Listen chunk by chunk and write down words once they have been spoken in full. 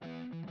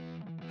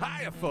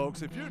Hiya,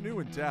 folks. If you're new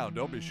in town,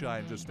 don't be shy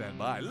and just stand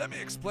by. Let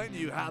me explain to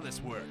you how this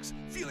works.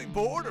 Feeling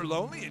bored or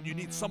lonely and you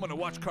need someone to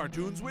watch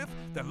cartoons with?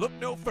 Then look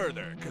no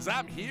further, because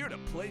I'm here to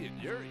play in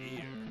your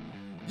ear.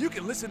 You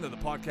can listen to the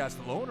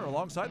podcast alone or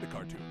alongside the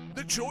cartoon.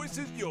 The choice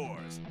is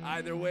yours.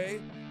 Either way,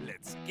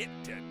 let's get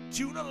to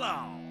tune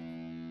along.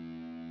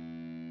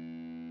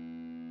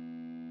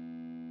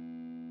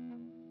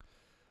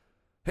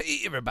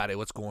 Hey, everybody,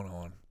 what's going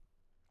on?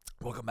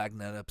 Welcome back to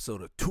another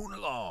episode of Tune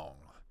Along.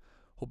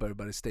 Hope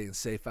everybody's staying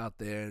safe out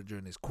there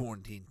during these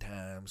quarantine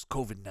times,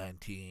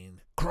 COVID-19,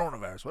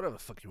 coronavirus, whatever the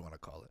fuck you want to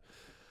call it.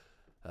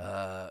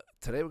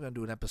 Today we're going to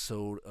do an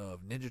episode of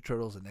Ninja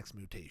Turtles: The Next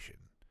Mutation.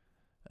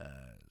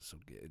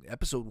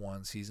 Episode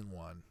 1, Season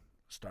 1,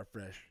 start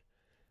fresh.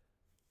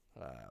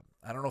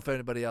 I don't know if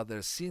anybody out there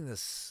has seen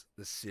this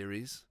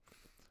series,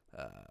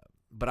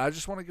 but I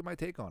just want to get my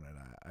take on it.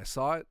 I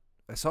saw it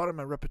in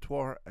my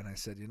repertoire, and I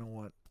said, you know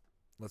what,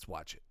 let's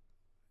watch it.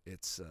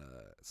 It's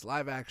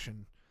live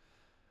action.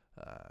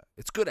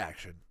 It's good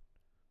action.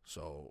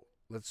 So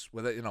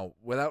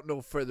without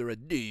no further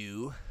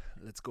ado,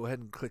 let's go ahead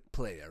and click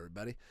play,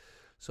 everybody.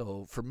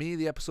 So for me,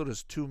 the episode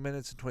is 2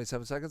 minutes and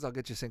 27 seconds. I'll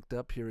get you synced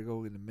up. Here we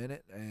go in a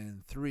minute.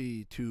 And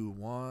 3, 2,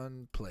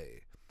 1,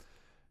 play.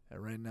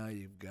 And right now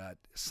you've got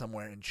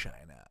Somewhere in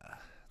China.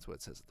 That's what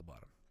it says at the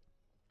bottom.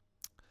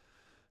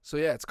 So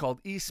yeah, it's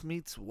called East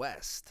Meets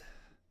West.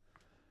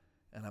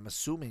 And I'm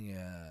assuming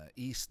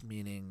East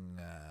meaning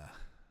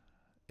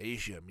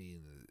Asia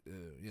means,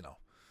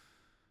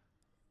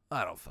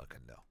 I don't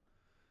fucking know.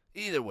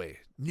 Either way,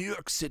 New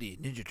York City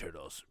Ninja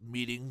Turtles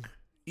meeting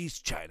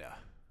East China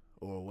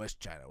or West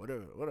China,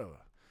 whatever.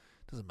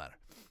 Doesn't matter.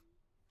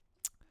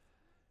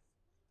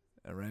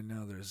 And right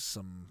now there's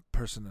some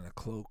person in a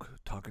cloak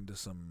talking to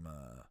some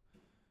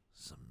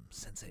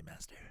sensei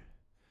master.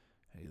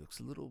 And he looks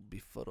a little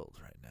befuddled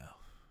right now.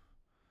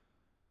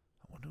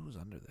 I wonder who's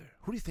under there.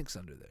 Who do you think's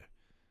under there?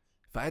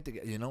 If I had to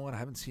guess, you know what? I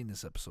haven't seen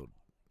this episode.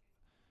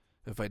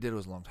 If I did, it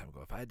was a long time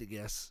ago. If I had to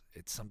guess,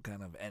 it's some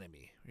kind of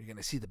enemy. You're going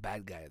to see the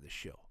bad guy of the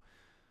show.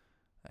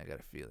 I got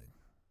a feeling.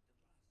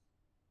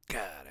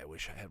 God, I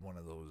wish I had one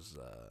of those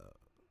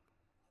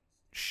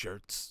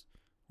shirts.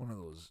 One of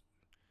those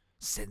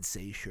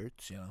sensei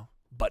shirts,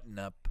 Button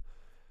up,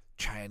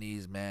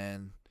 Chinese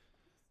man,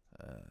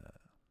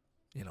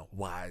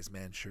 wise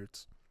man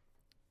shirts.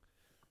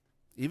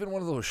 Even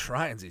one of those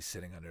shrines he's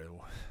sitting under.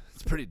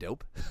 It's pretty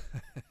dope.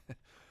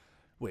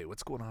 Wait,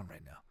 what's going on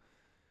right now?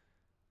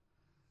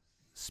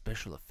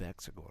 Special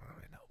effects are going on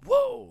right now.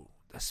 Whoa!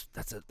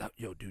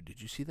 Yo, dude,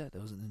 did you see that?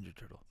 That was a Ninja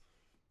Turtle.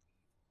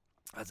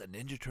 That's a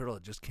Ninja Turtle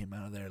that just came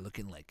out of there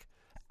looking like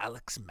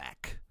Alex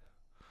Mack.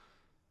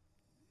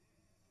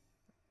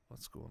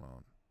 What's going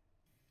on?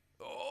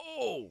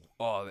 Oh,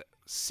 the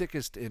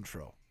sickest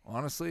intro.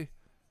 Honestly.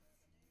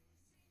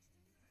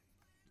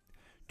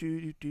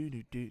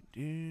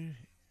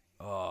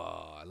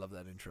 Oh, I love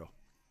that intro.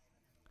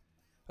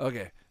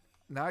 Okay.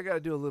 Now I got to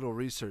do a little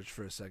research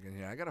for a second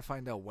here. I got to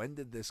find out when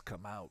did this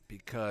come out,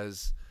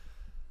 because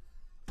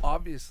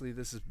obviously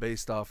this is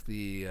based off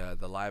the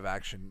live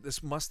action.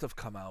 This must have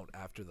come out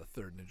after the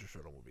third Ninja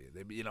Turtle movie.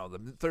 The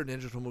third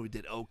Ninja Turtle movie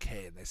did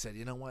okay, and they said,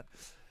 you know what?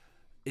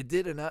 It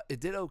did enough.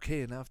 It did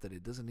okay enough that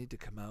it doesn't need to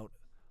come out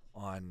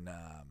on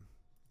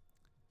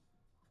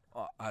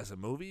as a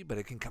movie, but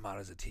it can come out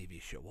as a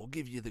TV show. We'll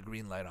give you the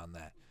green light on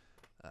that.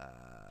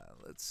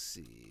 Let's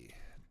see,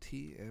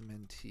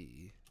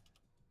 TMNT.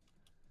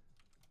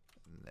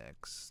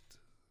 Next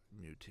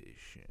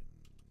Mutation.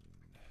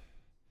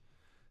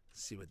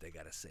 See what they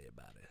got to say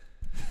about it.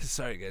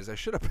 Sorry, guys. I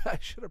should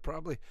have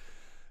probably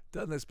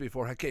done this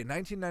before. Okay,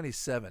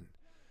 1997.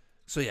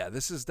 So yeah,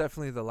 this is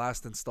definitely the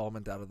last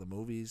installment out of the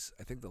movies.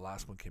 I think the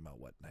last one came out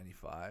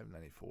 95,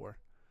 94.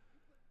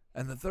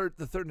 And the third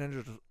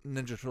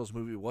Ninja Turtles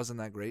movie wasn't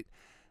that great.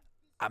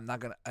 I'm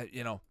not gonna,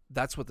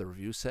 that's what the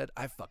review said.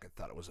 I fucking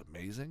thought it was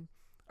amazing.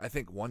 I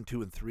think 1,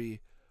 2, and 3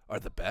 are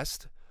the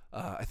best.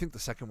 I think the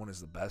second one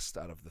is the best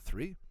out of the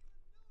 3.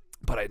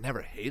 But I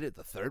never hated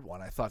the third one.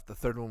 I thought the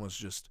third one was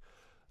just,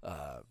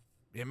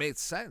 it made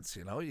sense,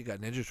 You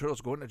got Ninja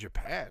Turtles going to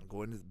Japan,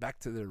 going back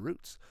to their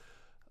roots.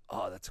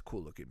 Oh, that's a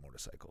cool looking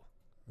motorcycle.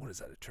 What is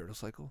that, a turtle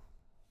cycle?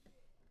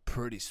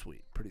 Pretty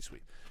sweet.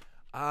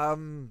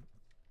 Ninja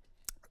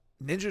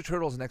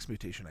Turtles: Next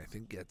Mutation, I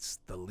think, gets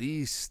the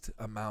least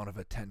amount of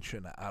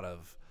attention out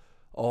of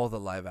all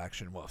the live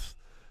action. Well,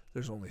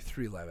 there's only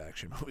 3 live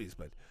action movies,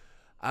 but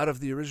out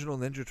of the original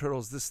Ninja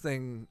Turtles, this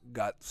thing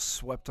got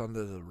swept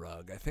under the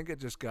rug. I think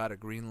it just got a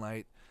green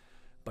light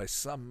by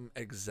some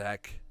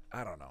exec,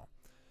 I don't know,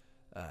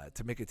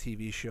 to make a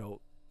TV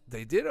show.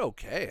 They did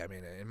okay. I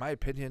mean, in my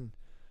opinion,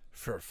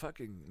 for a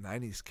fucking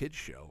 90s kids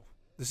show,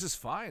 this is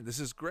fine.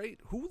 This is great.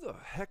 Who the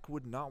heck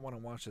would not want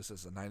to watch this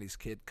as a 90s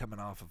kid coming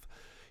off of,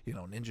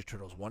 Ninja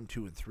Turtles 1,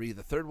 2, and 3,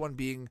 the third one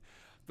being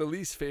the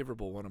least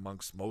favorable one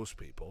amongst most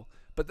people.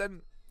 But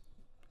then,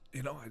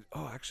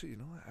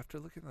 after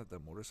looking at the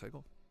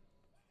motorcycle,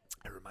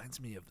 it reminds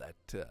me of that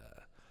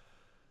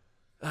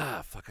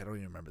I don't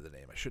even remember the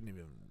name. I shouldn't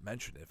even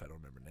mention it if I don't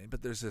remember the name.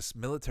 But there's this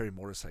military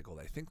motorcycle.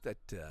 I think that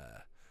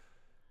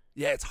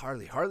Yeah, it's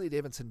Harley. Harley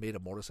Davidson made a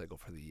motorcycle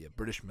for the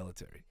British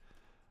military.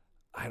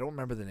 I don't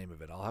remember the name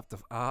of it.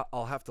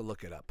 I'll have to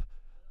look it up.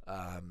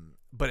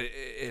 But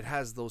it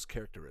has those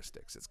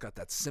characteristics. It's got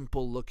that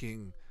simple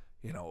looking,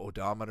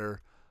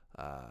 odometer.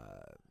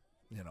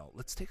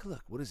 Let's take a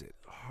look. What is it?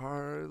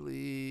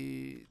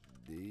 Harley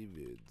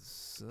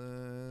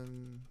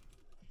Davidson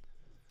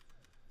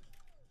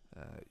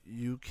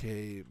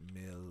UK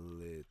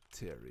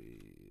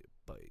military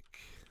bike.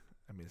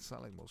 I mean, it's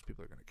not like most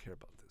people are going to care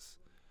about this.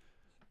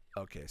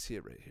 Okay, I see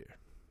it right here.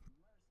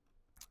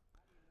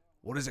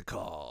 What is it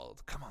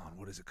called? Come on,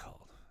 what is it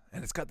called?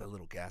 And it's got that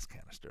little gas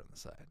canister on the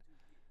side.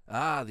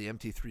 Ah, the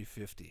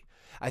MT350.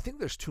 I think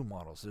there's two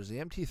models. There's the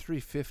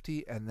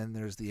MT350 and then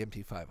there's the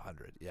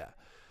MT500. Yeah.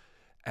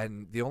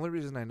 And the only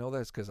reason I know that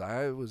is because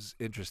I was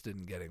interested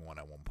in getting one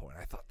at one point.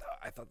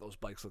 I thought those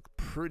bikes looked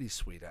pretty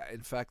sweet.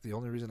 In fact, the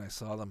only reason I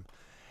saw them,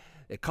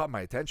 it caught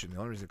my attention. The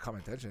only reason it caught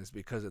my attention is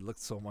because it looked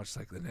so much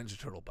like the Ninja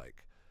Turtle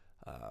bike.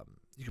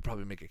 You could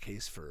probably make a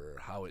case for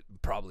how it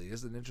probably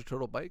is the Ninja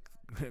Turtle bike,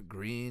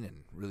 green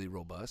and really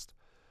robust.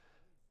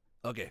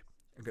 Okay,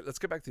 let's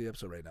get back to the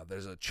episode right now.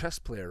 There's a chess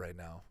player right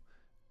now,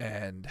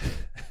 and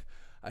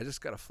I just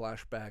got a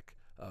flashback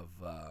of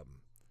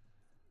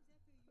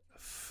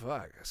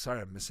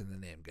sorry, I'm missing the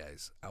name,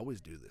 guys. I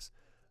always do this.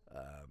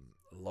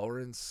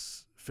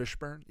 Lawrence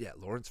Fishburne,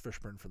 Lawrence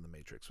Fishburne from The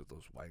Matrix with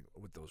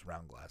those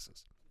round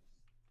glasses.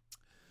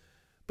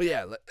 But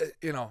yeah,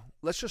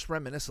 let's just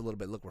reminisce a little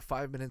bit. Look, we're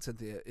 5 minutes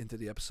into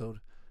the episode,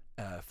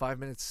 5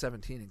 minutes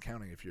 17 and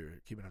counting if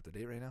you're keeping up to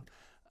date right now.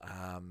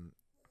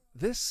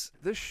 This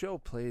show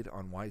played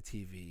on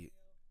YTV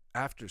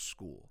after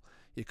school.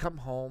 You come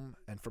home,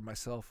 and for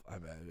myself,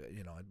 I'd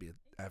be at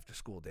after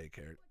school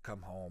daycare.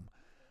 Come home,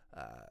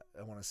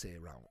 I want to say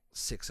around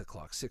 6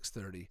 o'clock,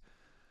 6:30.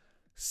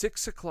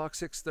 6 o'clock,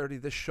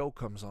 6:30. This show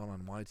comes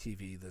on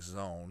YTV, The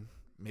Zone.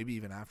 Maybe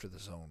even after The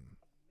Zone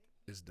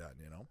is done.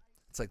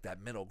 It's like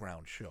that middle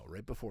ground show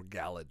right before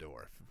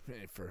Galador.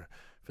 For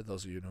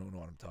those of you who know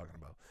what I'm talking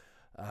about.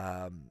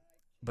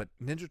 But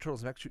Ninja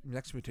Turtles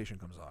Next Mutation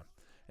comes on,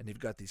 and you've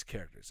got these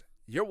characters.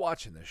 You're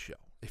watching this show.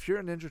 If you're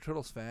a Ninja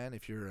Turtles fan,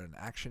 if you're an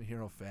action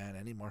hero fan,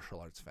 any martial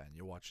arts fan,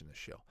 you're watching this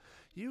show.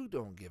 You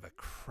don't give a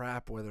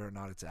crap whether or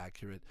not it's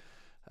accurate.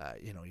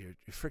 You're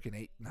freaking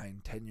 8,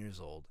 9, 10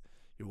 years old.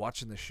 You're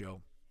watching the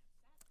show,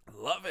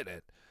 loving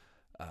it.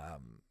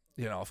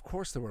 Of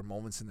course there were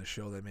moments in the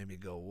show that made me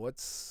go,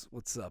 what's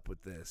up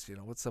with this?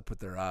 What's up with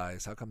their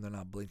eyes? How come they're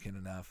not blinking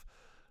enough?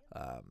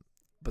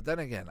 But then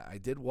again, I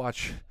did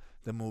watch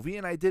the movie,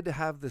 and I did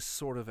have this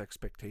sort of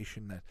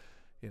expectation that,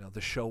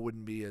 the show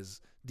wouldn't be as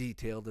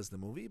detailed as the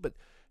movie. But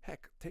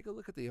heck, take a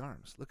look at the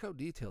arms. Look how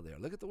detailed they are.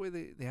 Look at the way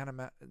the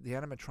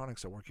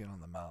animatronics are working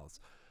on the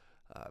mouths.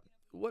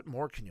 What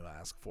more can you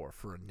ask for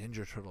a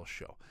Ninja Turtle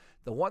show?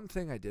 The one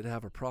thing I did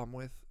have a problem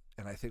with,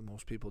 and I think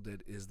most people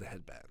did, is the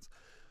headbands.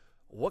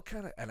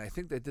 And I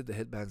think they did the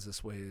headbands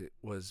this way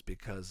was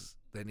because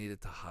they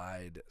needed to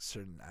hide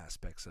certain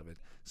aspects of it.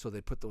 So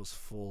they put those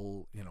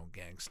full,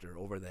 gangster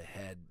over the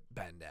head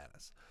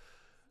bandanas.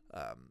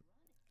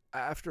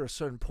 After a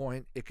certain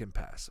point, it can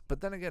pass. But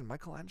then again,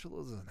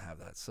 Michelangelo doesn't have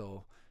that.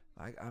 So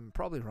I'm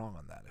probably wrong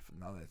on that.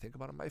 Now that I think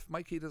about it, if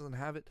Mikey doesn't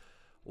have it,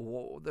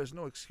 well, there's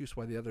no excuse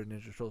why the other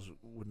Ninja Turtles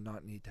would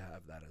not need to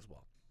have that as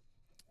well.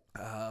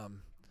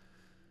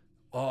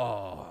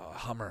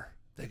 Hummer.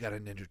 They got a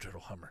Ninja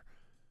Turtle Hummer.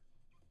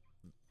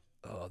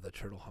 Oh, the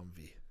Turtle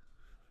Humvee.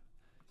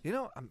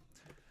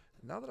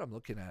 Now that I'm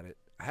looking at it,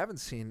 I haven't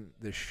seen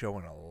this show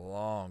in a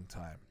long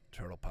time,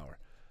 Turtle Power.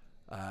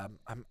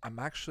 I'm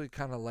actually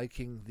kind of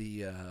liking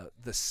the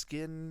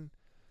skin,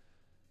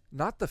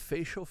 not the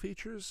facial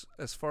features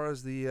as far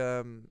as the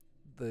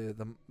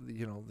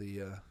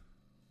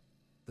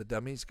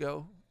dummies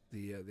go,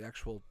 the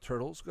actual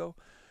turtles go,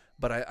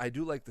 but I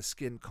do like the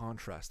skin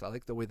contrast. I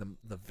like the way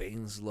the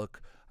veins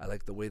look. I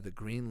like the way the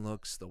green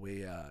looks, the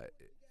way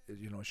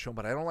it's shown.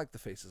 But I don't like the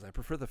faces. I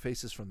prefer the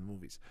faces from the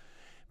movies.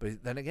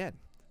 But then again,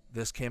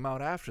 this came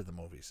out after the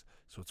movies,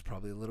 so it's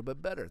probably a little bit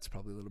better. It's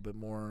probably a little bit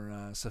more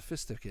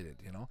sophisticated.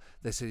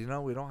 They say,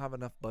 we don't have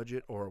enough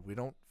budget, or we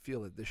don't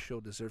feel that this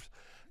show deserves.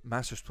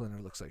 Master Splinter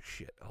looks like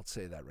shit. I'll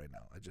say that right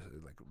now. I just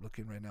like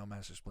looking right now.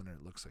 Master Splinter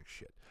looks like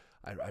shit.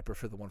 I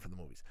prefer the one from the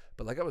movies.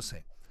 But like I was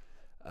saying,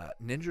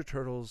 Ninja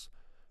Turtles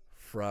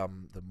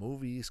from the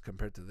movies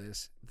compared to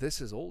this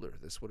is older.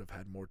 This would have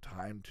had more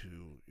time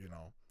to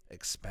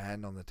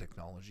expand on the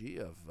technology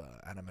of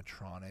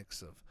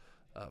animatronics,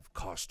 of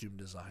costume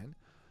design.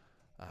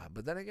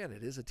 But then again,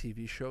 it is a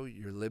TV show.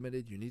 You're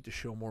limited. You need to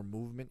show more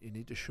movement. You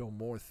need to show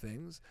more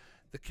things.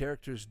 The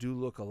characters do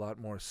look a lot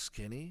more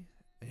skinny.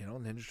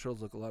 Ninja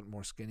Turtles look a lot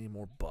more skinny,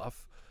 more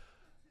buff,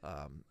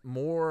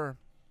 more.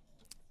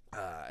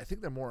 I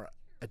think they're more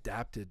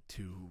adapted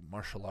to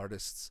martial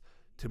artists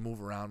to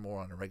move around more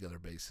on a regular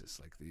basis.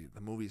 Like the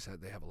movies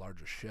they have a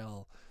larger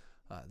shell.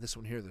 This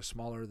one here, they're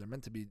smaller. They're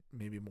meant to be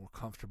maybe more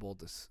comfortable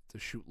to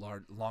shoot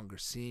longer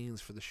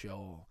scenes for the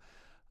show.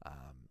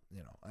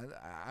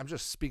 I'm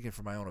just speaking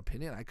from my own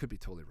opinion. I could be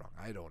totally wrong.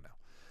 I don't know.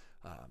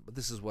 But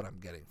this is what I'm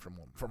getting from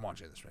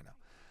watching this right now.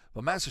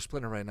 But Master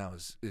Splinter right now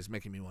is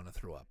making me want to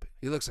throw up.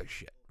 He looks like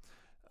shit.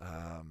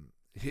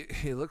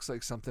 He looks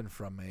like something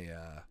from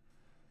a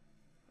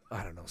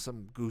I don't know,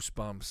 some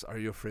Goosebumps. Are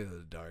You Afraid of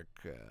the Dark?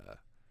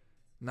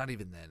 Not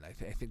even then. I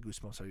think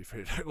Goosebumps. Are You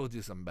Afraid of the Dark? Will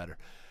do something better.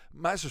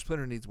 Master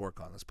Splinter needs work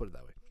on. Let's put it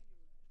that way.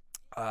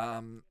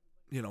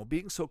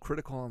 Being so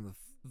critical on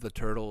the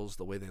turtles,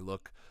 the way they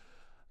look.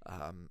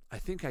 I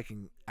think I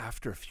can,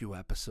 after a few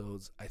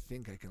episodes, I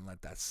think I can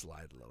let that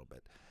slide a little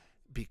bit.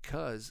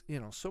 Because,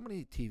 so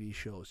many TV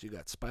shows, you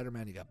got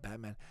Spider-Man, you got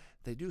Batman,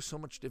 they do so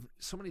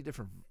many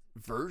different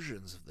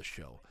versions of the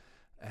show.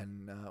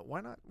 And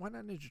why not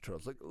Ninja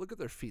Turtles? Look at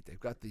their feet. They've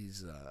got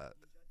these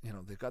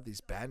they've got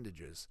these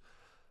bandages.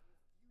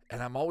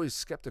 And I'm always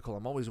skeptical.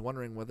 I'm always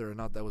wondering whether or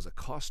not that was a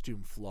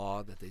costume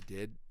flaw that they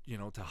did,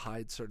 to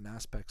hide certain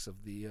aspects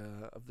of the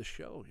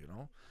show,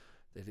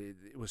 That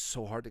it was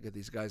so hard to get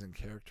these guys in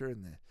character,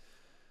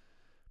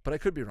 but I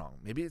could be wrong.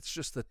 Maybe it's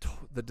just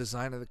the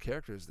design of the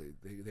characters.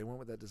 They went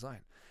with that design.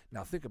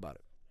 Now think about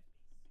it.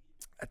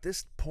 At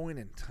this point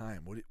in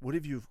time,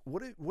 what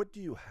do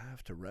you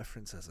have to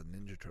reference as a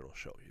Ninja Turtle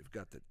show? You've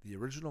got the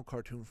original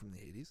cartoon from the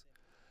 80s.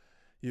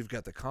 You've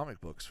got the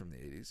comic books from the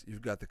 80s.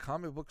 You've got the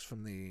comic books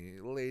from the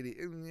late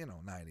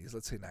 90s.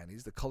 Let's say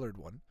 90s, the colored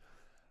one.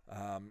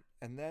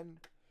 And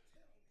then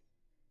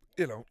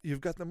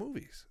you've got the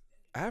movies.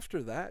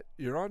 After that,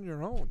 you're on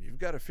your own. You've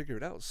got to figure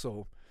it out.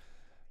 So,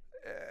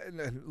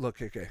 and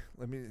look, okay,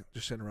 let me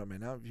just interrupt me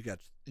now.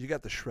 You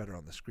got the Shredder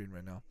on the screen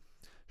right now.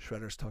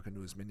 Shredder's talking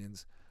to his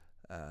minions.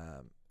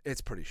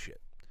 It's pretty shit.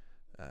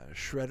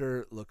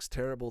 Shredder looks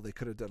terrible. They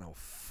could have done a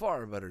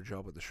far better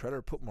job with the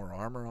Shredder. Put more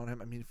armor on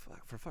him. I mean,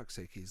 for fuck's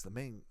sake, he's the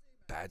main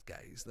bad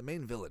guy. He's the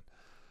main villain.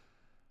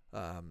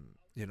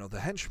 The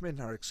henchmen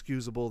are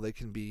excusable. They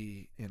can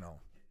be,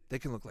 they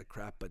can look like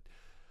crap, but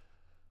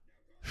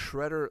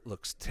Shredder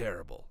looks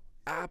terrible.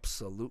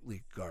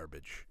 Absolutely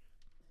garbage.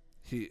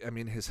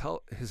 His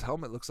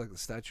helmet looks like the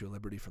Statue of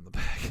Liberty from the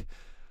back.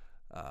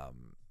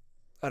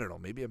 I don't know.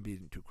 Maybe I'm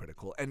being too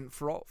critical. And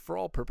for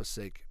all purpose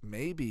sake,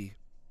 maybe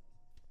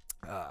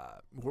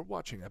we're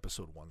watching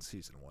episode 1,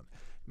 season 1.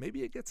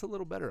 Maybe it gets a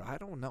little better. I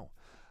don't know.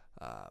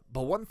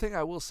 But one thing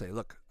I will say,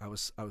 look, I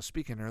was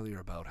speaking earlier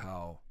about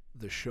how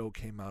the show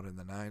came out in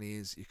the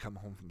 90s. You come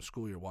home from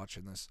school, you're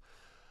watching this.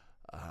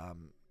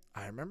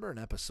 I remember an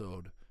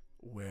episode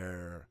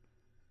where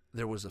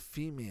there was a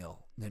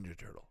female Ninja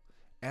Turtle.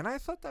 And I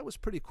thought that was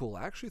pretty cool.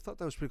 I actually thought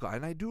that was pretty cool.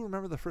 And I do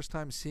remember the first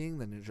time seeing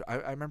the Ninja.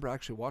 I remember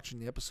actually watching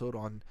the episode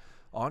on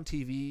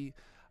TV.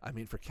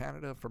 For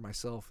Canada, for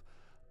myself.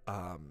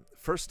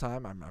 First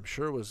time, I'm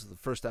sure it was the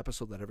first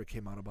episode that ever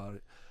came out about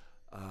it.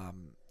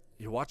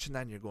 You're watching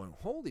that and you're going,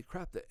 holy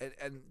crap.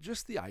 And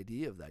just the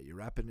idea of that, you're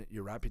wrapping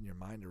your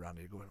mind around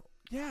it. You're going,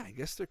 yeah, I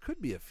guess there could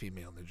be a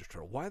female Ninja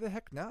Turtle. Why the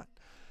heck not?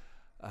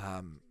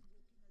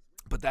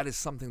 But that is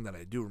something that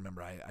I do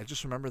remember. I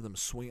just remember them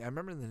swing. I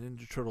remember the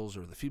Ninja Turtles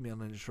or the female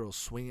Ninja Turtles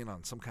swinging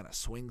on some kind of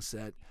swing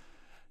set,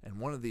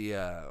 and one of the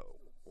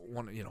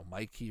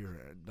Mikey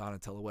or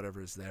Donatello,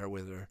 whatever, is there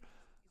with her,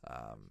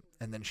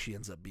 and then she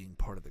ends up being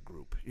part of the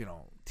group.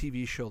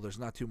 TV show. There's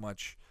not too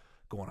much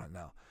going on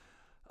now.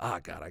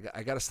 God,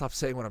 I got to stop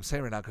saying what I'm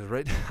saying right now, because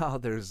right now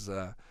there's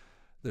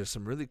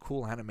some really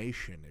cool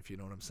animation, if you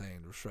know what I'm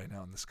saying, just right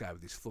now in the sky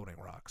with these floating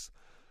rocks.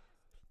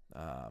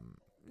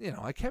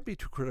 I can't be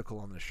too critical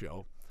on the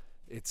show.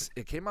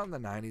 It came out in the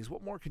 90s.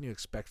 What more can you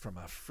expect from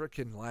a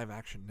freaking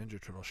live-action Ninja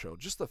Turtle show?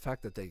 Just the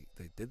fact that they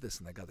did this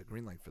and they got the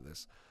green light for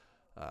this.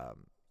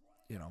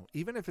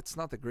 Even if it's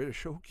not the greatest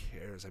show, who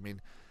cares?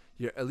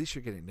 At least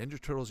you're getting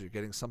Ninja Turtles. You're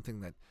getting something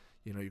that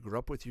you grew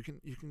up with.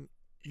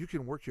 You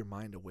can work your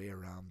mind away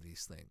around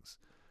these things.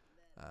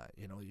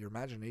 Your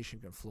imagination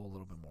can flow a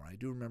little bit more. I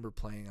do remember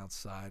playing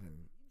outside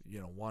and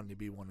wanting to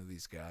be one of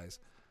these guys.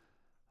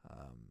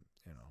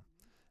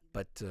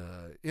 But,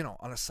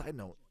 on a side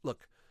note,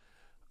 look,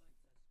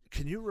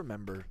 can you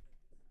remember,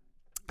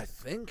 I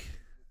think,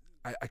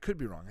 I could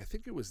be wrong, I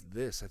think it was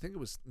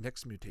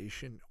Next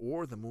Mutation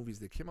or the movies.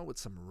 They came out with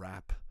some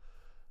rap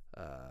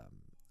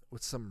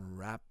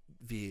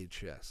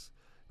VHS.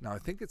 Now, I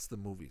think it's the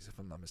movies, if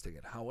I'm not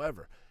mistaken.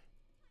 However,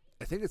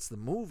 I think it's the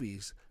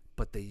movies,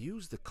 but they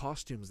used the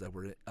costumes that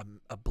were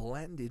a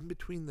blend in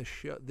between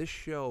this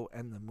show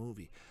and the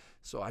movie.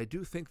 So I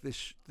do think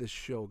this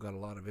show got a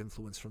lot of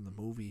influence from the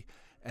movie.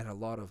 And a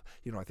lot of,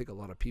 I think a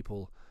lot of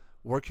people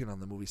working on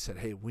the movie said,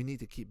 hey, we need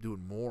to keep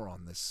doing more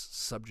on this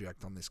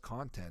subject, on this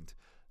content.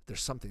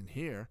 There's something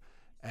here.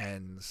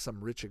 And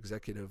some rich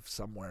executive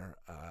somewhere,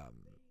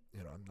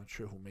 I'm not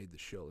sure who made the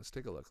show. Let's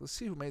take a look. Let's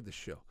see who made the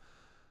show.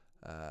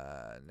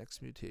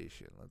 Next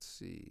Mutation. Let's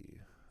see.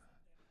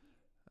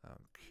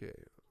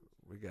 Okay.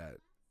 We got,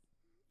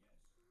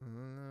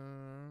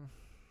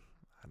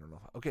 I don't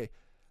know. Okay.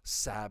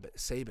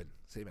 Saban,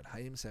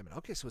 Haim Saban.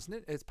 Okay, so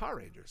it's Power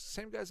Rangers.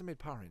 Same guys that made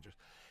Power Rangers,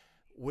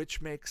 which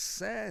makes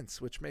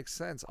sense.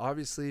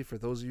 Obviously, for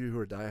those of you who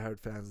are diehard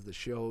fans of the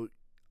show,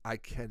 I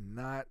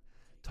cannot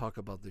talk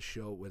about the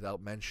show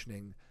without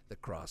mentioning the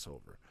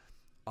crossover.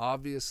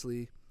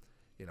 Obviously,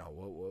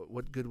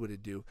 What good would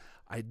it do?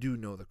 I do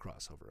know the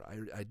crossover.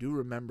 I do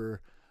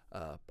remember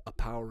a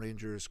Power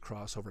Rangers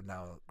crossover.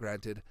 Now,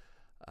 granted,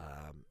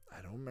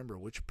 I don't remember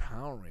which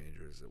Power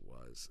Rangers it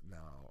was.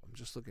 Now, I'm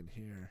just looking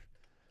here.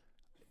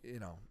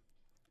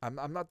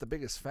 I'm not the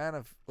biggest fan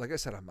of, like I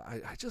said,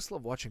 I just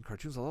love watching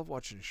cartoons. I love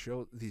watching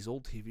these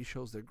old TV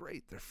shows. They're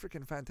great. They're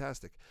freaking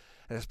fantastic.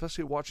 And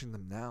especially watching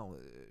them now,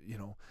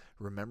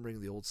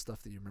 remembering the old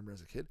stuff that you remember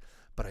as a kid.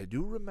 But I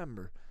do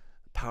remember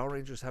Power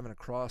Rangers having a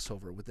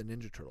crossover with the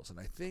Ninja Turtles. And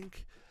I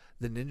think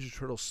the Ninja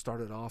Turtles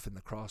started off in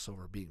the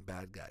crossover being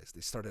bad guys.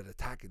 They started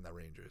attacking the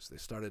Rangers. They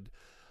started,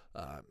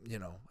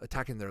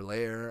 attacking their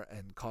lair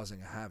and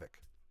causing a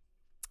havoc.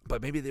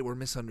 But maybe they were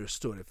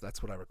misunderstood, if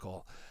that's what I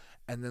recall.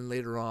 And then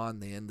later on,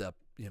 they end up,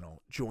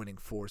 joining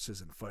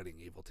forces and fighting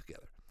evil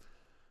together.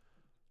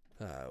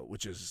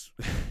 Which is,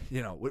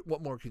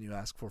 what more can you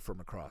ask for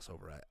from a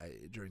crossover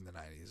during the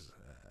 90s,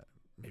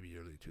 maybe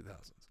early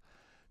 2000s?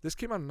 This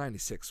came out in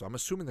 96, so I'm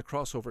assuming the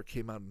crossover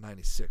came out in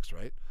 96,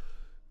 right?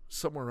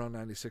 Somewhere around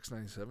 96,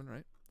 97,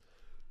 right?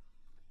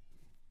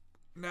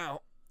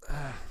 Now,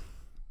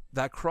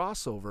 that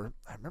crossover,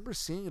 I remember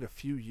seeing it a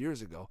few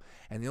years ago,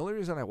 and the only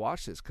reason I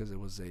watched it is because it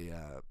was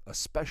a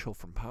special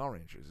from Power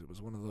Rangers. It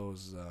was one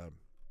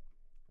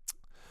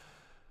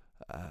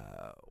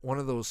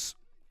of those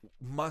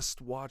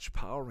must-watch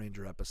Power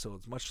Ranger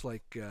episodes, much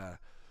like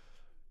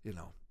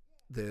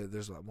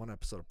there's one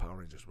episode of Power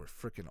Rangers where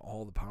freaking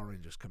all the Power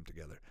Rangers come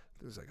together.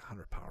 There's like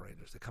 100 Power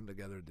Rangers. They come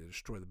together to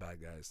destroy the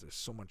bad guys. There's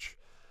so much.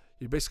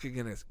 You're basically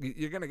gonna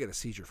get a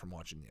seizure from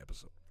watching the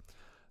episode.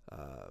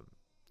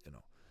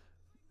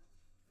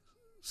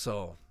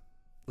 So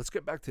let's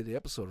get back to the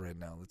episode right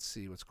now. Let's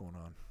see what's going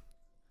on.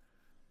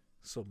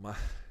 So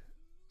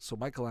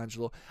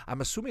Michelangelo, I'm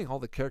assuming all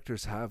the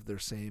characters have their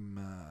same,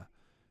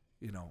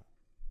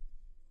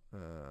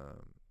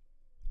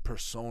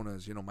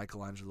 personas.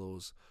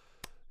 Michelangelo's,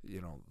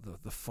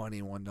 the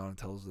funny one,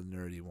 Donatello's the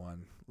nerdy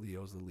one,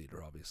 Leo's the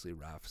leader, obviously,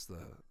 Raph's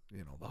the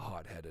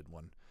hot-headed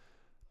one.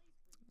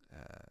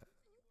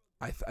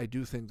 I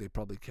do think they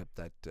probably kept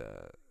that,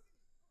 that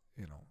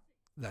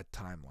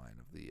timeline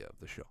of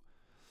the show.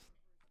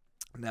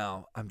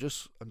 Now, I'm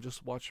just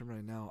watching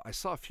right now. I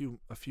saw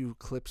a few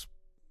clips,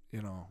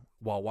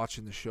 while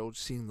watching the show,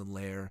 seeing the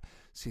lair,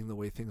 seeing the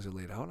way things are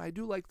laid out. And I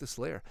do like this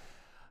lair.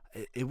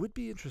 It would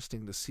be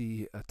interesting to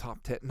see a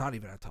top 10, not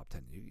even a top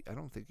 10. I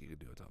don't think you could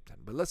do a top 10.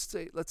 But let's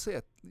say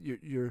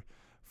you're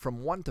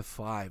from 1 to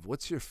 5.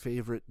 What's your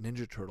favorite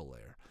Ninja Turtle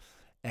lair?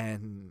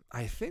 And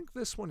I think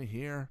this one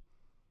here,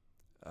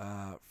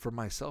 for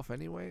myself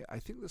anyway, I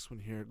think this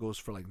one here goes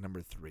for like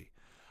number 3.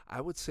 I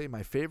would say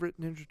my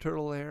favorite Ninja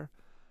Turtle lair,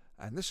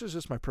 and this is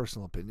just my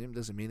personal opinion,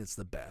 doesn't mean it's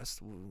the best,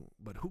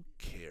 but who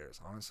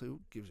cares? Honestly, who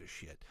gives a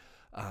shit?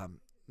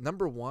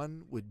 Number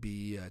 1 would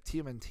be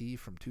TMNT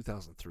from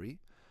 2003,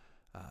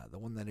 the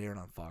one that aired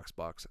on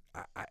Foxbox.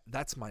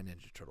 That's my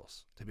Ninja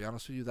Turtles. To be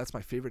honest with you, that's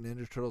my favorite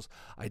Ninja Turtles.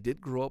 I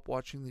did grow up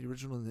watching the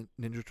original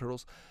Ninja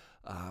Turtles,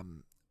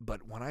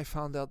 but when I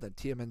found out that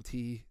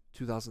TMNT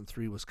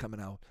 2003 was coming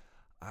out,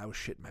 I was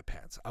shitting my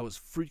pants. I was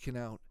freaking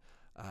out.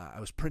 I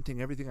was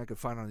printing everything I could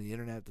find on the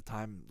internet at the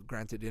time.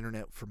 Granted,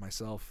 internet for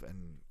myself,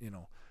 and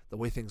the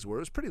way things were,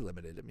 it was pretty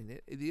limited. I mean,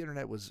 the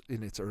internet was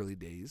in its early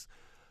days.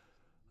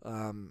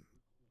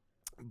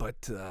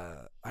 But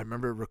I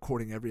remember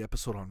recording every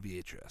episode on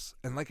VHS,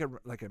 and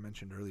like I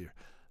mentioned earlier,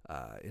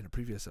 in a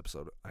previous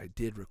episode, I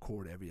did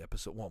record every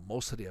episode. Well,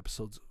 most of the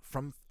episodes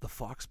from the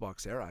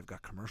Foxbox era. I've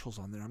got commercials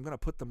on there. I'm gonna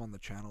put them on the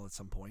channel at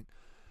some point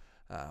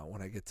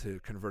when I get to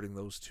converting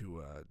those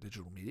to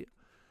digital media.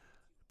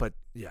 But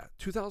yeah,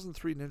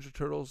 2003 Ninja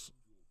Turtles,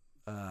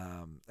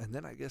 and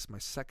then I guess my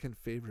second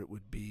favorite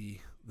would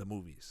be the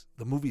movie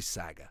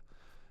saga.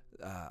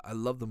 I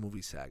love the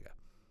movie saga.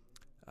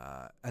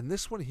 And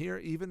this one here,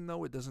 even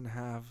though it doesn't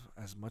have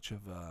as much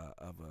of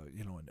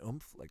an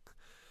oomph, like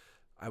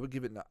I would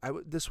give it.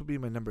 This would be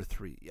my number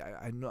 3.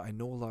 I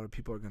know a lot of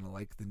people are gonna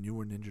like the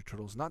newer Ninja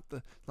Turtles, not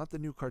the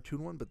new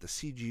cartoon one, but the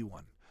CG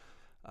one.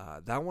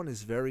 That one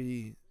is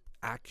very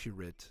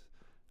accurate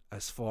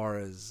as far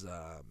as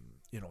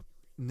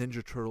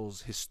Ninja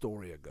Turtles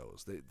Historia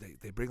goes.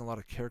 They bring a lot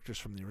of characters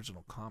from the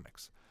original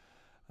comics.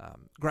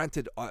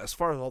 Granted, as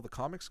far as all the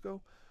comics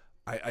go,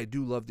 I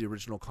do love the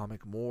original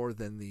comic more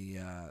than the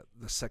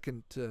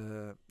second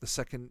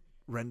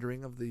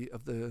rendering of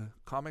the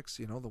comics.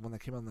 The one that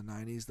came out in the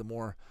 90s, the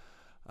more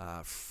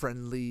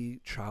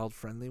child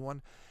friendly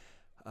one.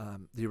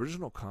 The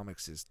original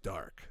comics is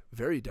dark,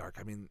 very dark.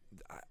 I mean,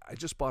 I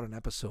just bought an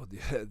episode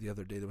the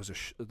other day.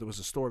 There was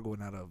a store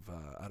going out of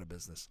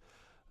business.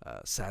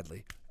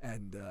 Sadly,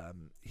 and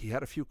he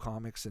had a few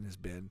comics in his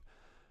bin,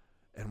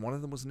 and one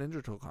of them was a Ninja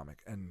Turtle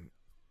comic. And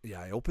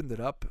yeah, I opened it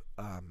up.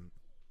 I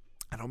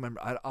don't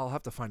remember. I'll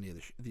have to find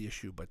the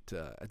issue, but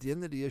at the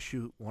end of the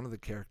issue, one of the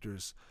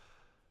characters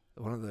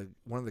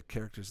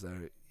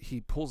there, he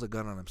pulls a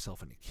gun on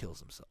himself and he kills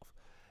himself.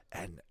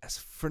 And as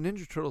for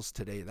Ninja Turtles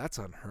today, that's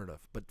unheard of.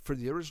 But for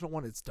the original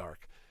one, it's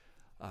dark.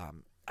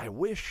 I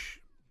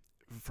wish,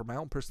 for my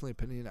own personal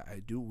opinion,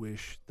 I do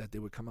wish that they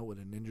would come out with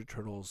a Ninja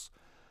Turtles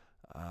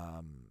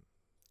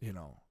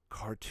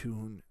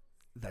cartoon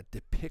that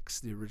depicts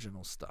the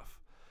original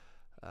stuff.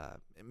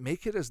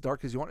 Make it as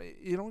dark as you want.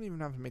 You don't even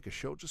have to make a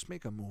show. Just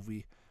make a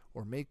movie,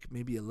 or make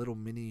maybe a little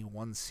mini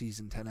 1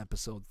 season, 10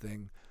 episode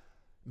thing.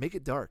 Make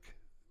it dark.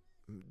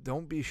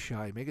 Don't be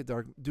shy. Make it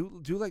dark.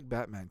 Do like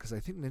Batman, because I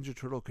think Ninja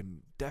Turtle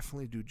can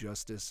definitely do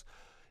justice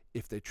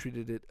if they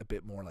treated it a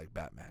bit more like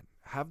Batman.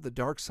 Have the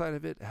dark side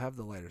of it. Have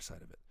the lighter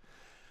side of it.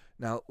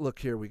 Now, look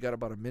here. We got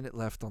about a minute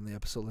left on the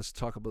episode. Let's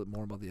talk a bit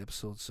more about the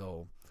episode.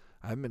 So,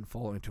 I haven't been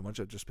following too much.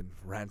 I've just been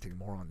ranting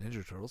more on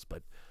Ninja Turtles.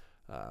 But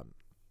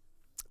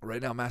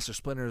right now, Master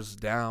Splinter's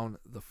down.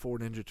 The 4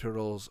 Ninja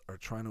Turtles are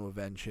trying to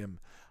avenge him.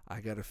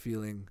 I got a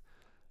feeling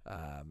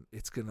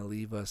it's going to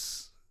leave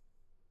us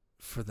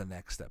for the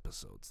next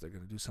episodes. They're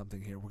going to do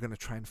something here. We're going to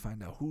try and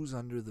find out who's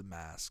under the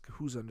mask,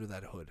 who's under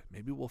that hood.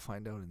 Maybe we'll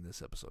find out in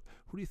this episode.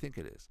 Who do you think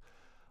it is?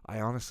 I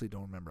honestly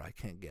don't remember. I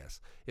can't guess.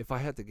 If I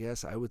had to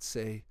guess, I would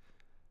say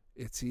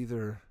it's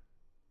either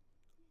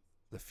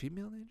the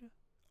female ninja.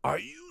 Are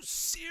you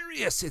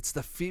serious? It's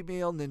the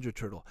female Ninja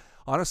Turtle.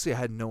 Honestly, I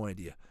had no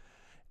idea.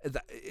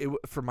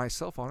 For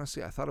myself,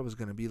 honestly, I thought it was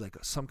going to be like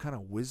some kind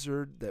of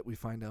wizard that we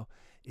find out.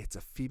 It's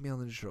a female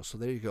Ninja Turtle. So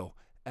there you go.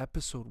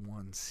 Episode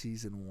 1,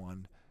 Season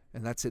 1.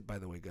 And that's it, by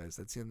the way, guys.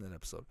 That's the end of that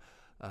episode.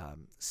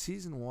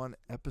 Season 1,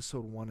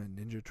 Episode 1 in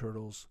Ninja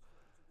Turtles.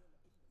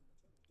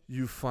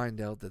 You find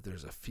out that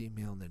there's a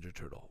female Ninja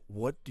Turtle.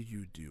 What do?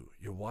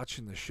 You're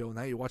watching the show.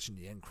 Now you're watching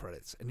the end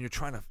credits. And you're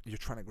trying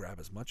to grab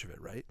as much of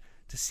it, right?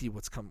 To see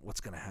what's going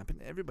to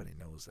happen. Everybody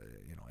knows that,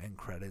 end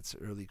credits,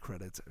 early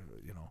credits,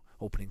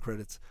 opening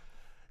credits.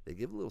 They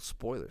give little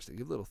spoilers. They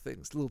give little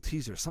things, little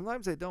teasers.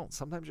 Sometimes they don't.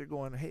 Sometimes you're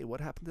going, hey,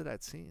 what happened to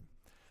that scene?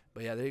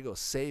 But yeah, there you go.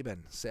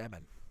 Saban.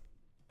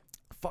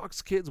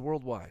 Fox Kids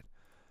Worldwide.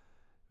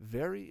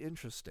 Very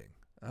interesting.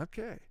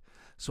 Okay.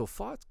 So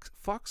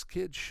Fox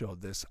Kids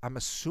showed this. I'm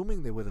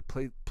assuming they would have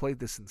played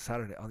this on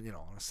Saturday, on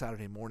a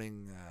Saturday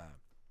morning,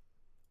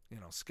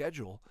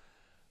 schedule.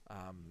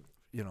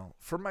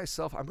 For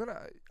myself, I'm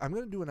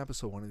gonna do an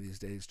episode one of these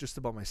days just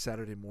about my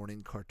Saturday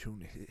morning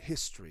cartoon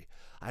history.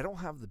 I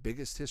don't have the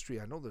biggest history.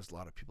 I know there's a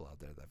lot of people out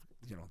there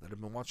that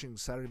have been watching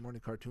Saturday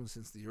morning cartoons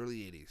since the early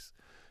 '80s,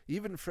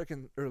 even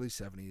frickin' early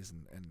 '70s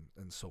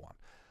and so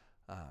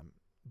on.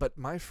 But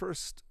my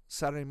first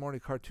Saturday morning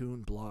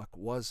cartoon block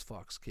was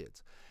Fox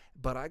Kids.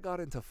 But I got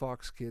into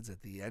Fox Kids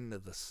at the end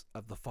of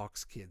the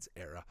Fox Kids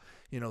era.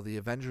 The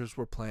Avengers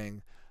were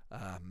playing,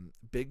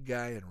 Big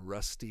Guy and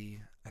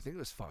Rusty. I think it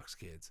was Fox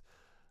Kids.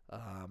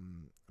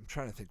 I'm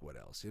trying to think what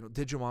else.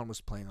 Digimon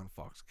was playing on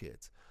Fox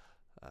Kids.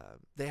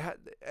 They had,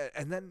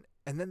 and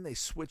then they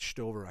switched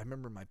over. I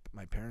remember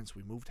my parents.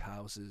 We moved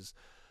houses.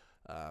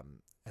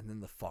 And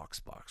then the Fox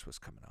Box was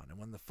coming out. And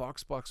when the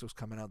Fox Box was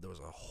coming out, there was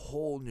a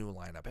whole new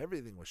lineup.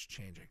 Everything was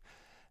changing.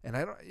 And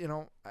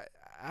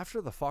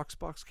after the Fox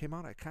Box came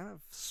out, I kind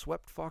of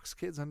swept Fox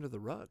Kids under the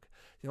rug.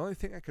 The only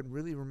thing I can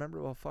really remember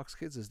about Fox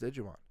Kids is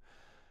Digimon.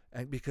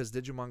 And because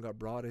Digimon got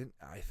brought in,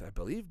 I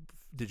believe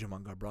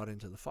Digimon got brought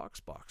into the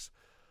Fox Box.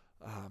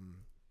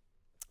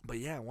 But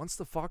yeah, once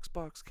the Fox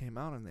Box came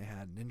out and they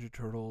had Ninja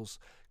Turtles,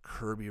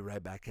 Kirby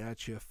right back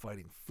at you,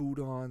 fighting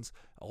Foodons,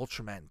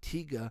 Ultraman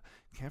Tiga.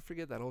 Can't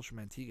forget that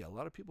Ultraman Tiga. A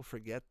lot of people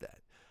forget that.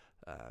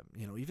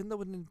 Even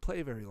though it didn't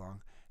play very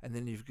long. And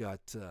then you've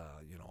got,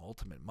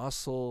 Ultimate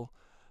Muscle,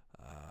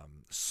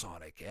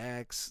 Sonic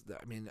X.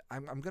 I mean,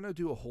 I'm going to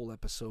do a whole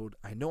episode.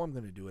 I know I'm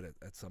going to do it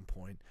at some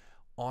point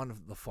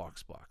on the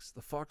Fox Box.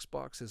 The Fox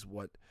Box is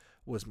what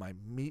was my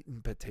meat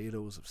and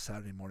potatoes of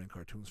Saturday morning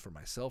cartoons for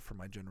myself, for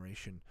my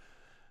generation.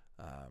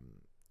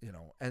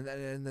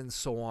 And then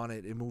so on.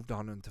 It moved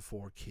on into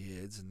 4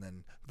 Kids, and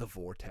then the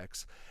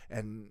Vortex,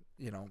 and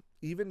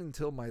even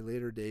until my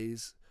later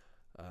days.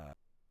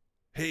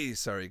 Hey,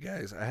 sorry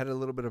guys, I had a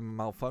little bit of a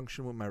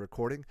malfunction with my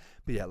recording,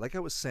 but yeah, like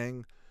I was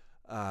saying,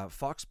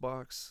 Fox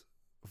Box,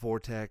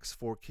 Vortex,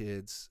 4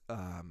 Kids,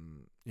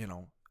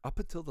 up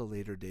until the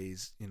later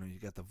days, you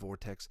got the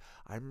Vortex.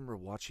 I remember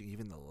watching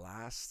even the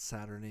last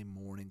Saturday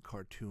morning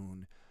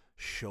cartoon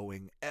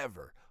showing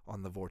ever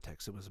on the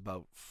Vortex. It was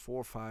about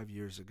 4 or 5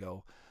 years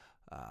ago.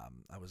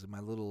 I was in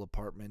my little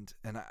apartment,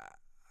 and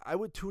I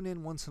would tune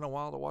in once in a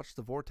while to watch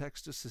the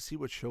Vortex just to see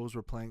what shows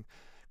were playing.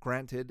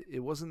 Granted,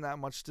 it wasn't that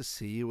much to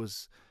see. It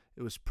was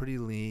pretty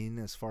lean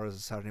as far as a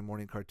Saturday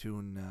morning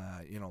cartoon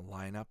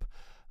lineup.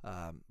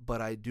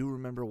 But I do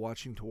remember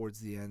watching towards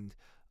the end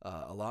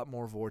a lot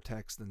more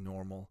Vortex than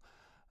normal.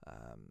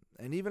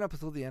 And even up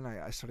until the end,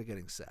 I started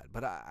getting sad.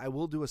 But I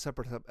will do a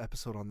separate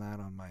episode on that,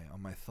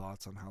 on my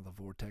thoughts on how the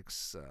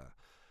Vortex,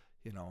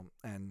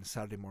 and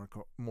Saturday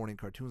morning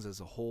cartoons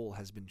as a whole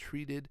has been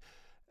treated,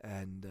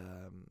 and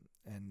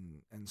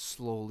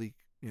slowly,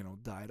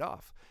 died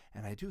off.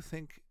 And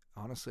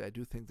honestly, I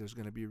do think there's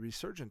going to be a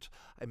resurgence.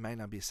 It might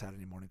not be a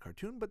Saturday morning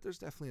cartoon, but there's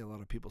definitely a lot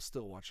of people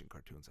still watching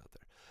cartoons out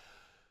there.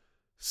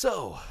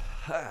 So,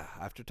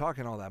 after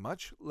talking all that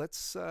much,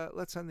 let's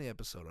end the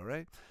episode, all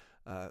right?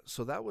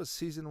 So that was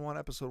Season 1,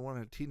 Episode 1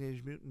 of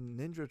Teenage Mutant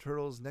Ninja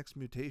Turtles Next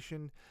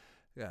Mutation,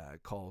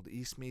 called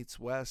East Meets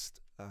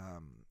West.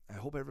 I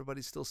hope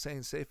everybody's still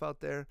staying safe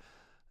out there.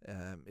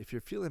 If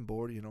you're feeling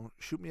bored,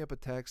 shoot me up a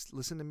text.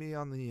 Listen to me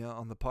on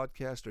the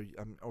podcast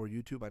or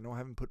YouTube. I know I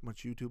haven't put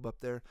much YouTube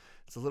up there.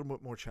 It's a little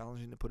bit more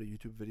challenging to put a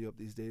YouTube video up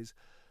these days.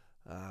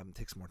 It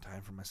takes more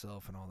time for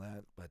myself and all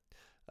that, but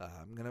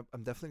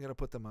I'm definitely gonna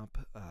put them up.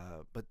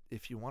 But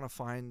if you want to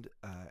find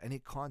any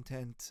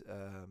content,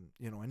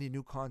 any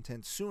new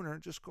content sooner,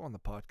 just go on the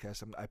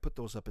podcast. I put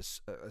those up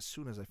as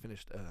soon as I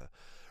finished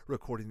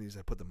recording these.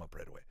 I put them up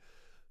right away.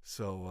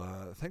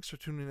 So thanks for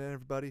tuning in,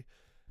 everybody.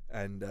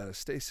 And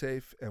stay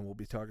safe, and we'll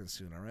be talking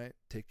soon, all right?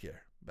 Take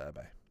care.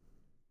 Bye-bye.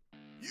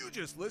 You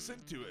just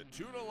listened to a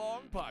Tune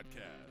Along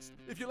podcast.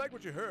 If you like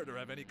what you heard or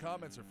have any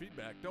comments or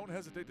feedback, don't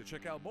hesitate to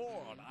check out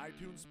more on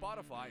iTunes,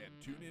 Spotify, and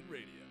TuneIn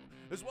Radio,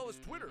 as well as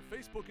Twitter,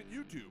 Facebook, and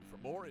YouTube for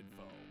more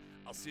info.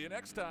 I'll see you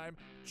next time.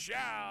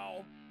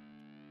 Ciao!